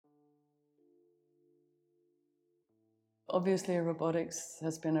Obviously, robotics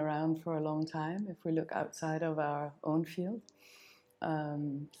has been around for a long time if we look outside of our own field.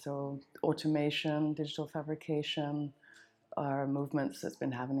 So automation, digital fabrication are movements that's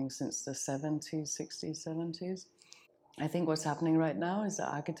been happening since the 70s, 60s, 70s. I think what's happening right now is that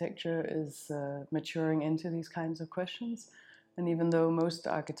architecture is maturing into these kinds of questions. And even though most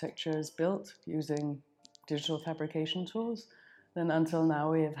architecture is built using digital fabrication tools, then until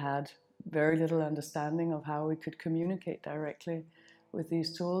now we have had very little understanding of how we could communicate directly with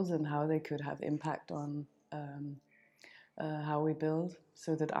these tools and how they could have impact on how we build,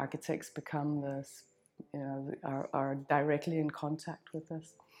 so that architects become this, are directly in contact with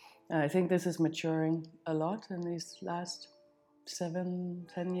us. I think this is maturing a lot in these last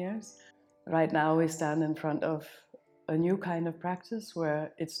 7-10 years. Right now we stand in front of a new kind of practice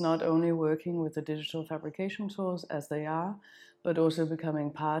where it's not only working with the digital fabrication tools as they are, but also becoming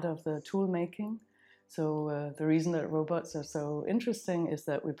part of the tool making. So the reason that robots are so interesting is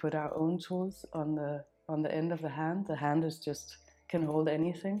that we put our own tools on the end of the hand. The hand is just can hold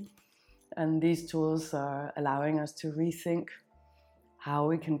anything, and these tools are allowing us to rethink how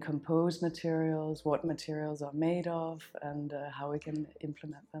we can compose materials, what materials are made of, and how we can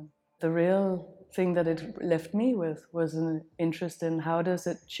implement them. The real thing that it left me with was an interest in how does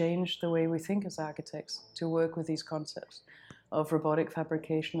it change the way we think as architects to work with these concepts of robotic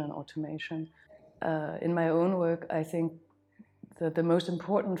fabrication and automation. In my own work, I think that the most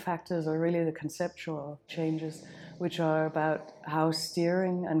important factors are really the conceptual changes, which are about how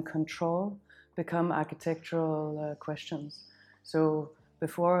steering and control become architectural questions. So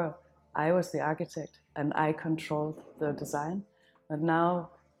before I was the architect and I controlled the design, but now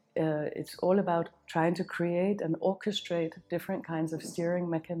it's all about trying to create and orchestrate different kinds of steering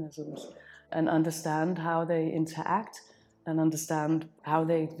mechanisms and understand how they interact and understand how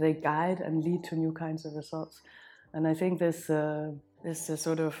they guide and lead to new kinds of results. And I think this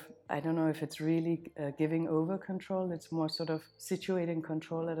sort of, I don't know if it's really giving over control, it's more sort of situating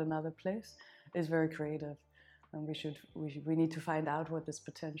control at another place, is very creative. And we need to find out what this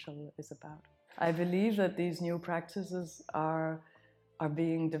potential is about. I believe that these new practices are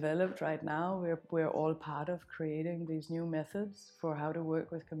being developed right now. We're all part of creating these new methods for how to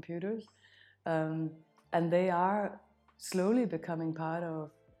work with computers. And they are slowly becoming part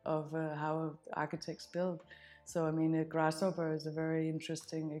of how architects build. So, I mean, Grasshopper is a very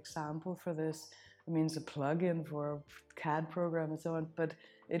interesting example for this. I mean, it's a plugin for a CAD program and so on, but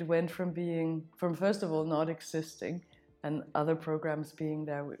it went from first of all, not existing, and other programs being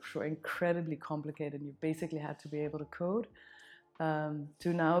there which were incredibly complicated. You basically had to be able to code,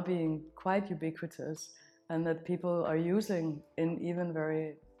 to now being quite ubiquitous, and that people are using in even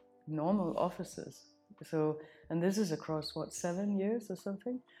very normal offices. So, and this is across 7 years or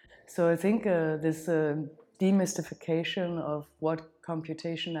something. So I think this demystification of what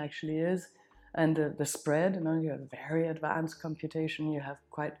computation actually is, and the spread. You have very advanced computation, you have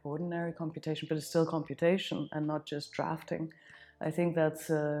quite ordinary computation, but it's still computation and not just drafting. I think that's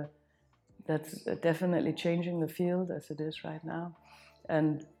definitely changing the field as it is right now.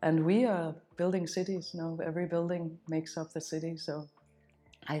 And we are building cities. Every building makes up the city. So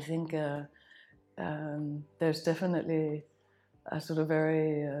I think there's definitely a sort of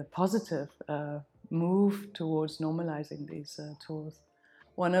very positive move towards normalizing these tools.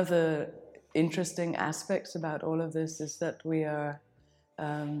 One of the interesting aspects about all of this is that we're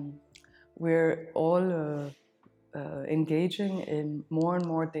all engaging in more and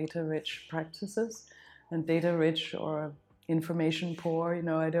more data-rich practices, and data-rich or information poor.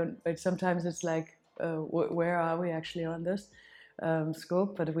 Sometimes it's like, where are we actually on this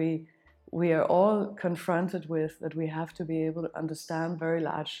scope? But we are all confronted with that we have to be able to understand very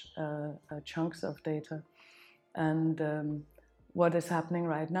large chunks of data. And what is happening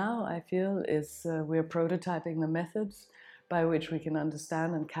right now, I feel, is we're prototyping the methods by which we can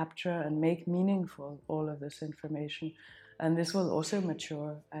understand and capture and make meaningful all of this information. And this will also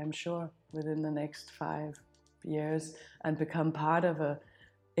mature, I'm sure, within the next 5 years and become part of an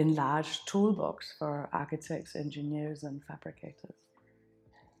enlarged toolbox for architects, engineers, and fabricators.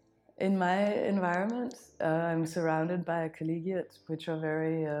 In my environment, I'm surrounded by a collegiate which are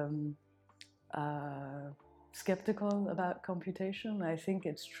very skeptical about computation. I think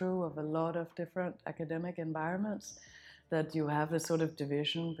it's true of a lot of different academic environments that you have this sort of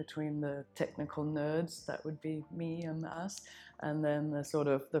division between the technical nerds, that would be me and us, and then the sort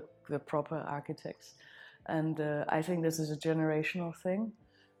of the proper architects. And I think this is a generational thing.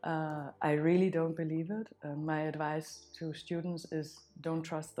 I really don't believe it. My advice to students is don't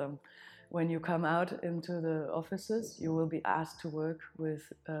trust them. when you come out into the offices, you will be asked to work with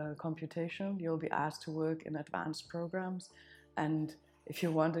computation, you'll be asked to work in advanced programs, and if you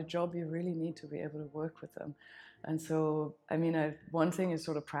want a job, you really need to be able to work with them. And so, I mean, one thing is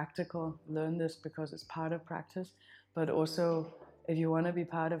sort of practical, learn this because it's part of practice, but also if you want to be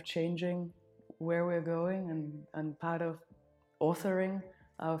part of changing where we're going and part of authoring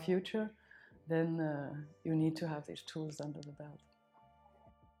our future, then you need to have these tools under the belt.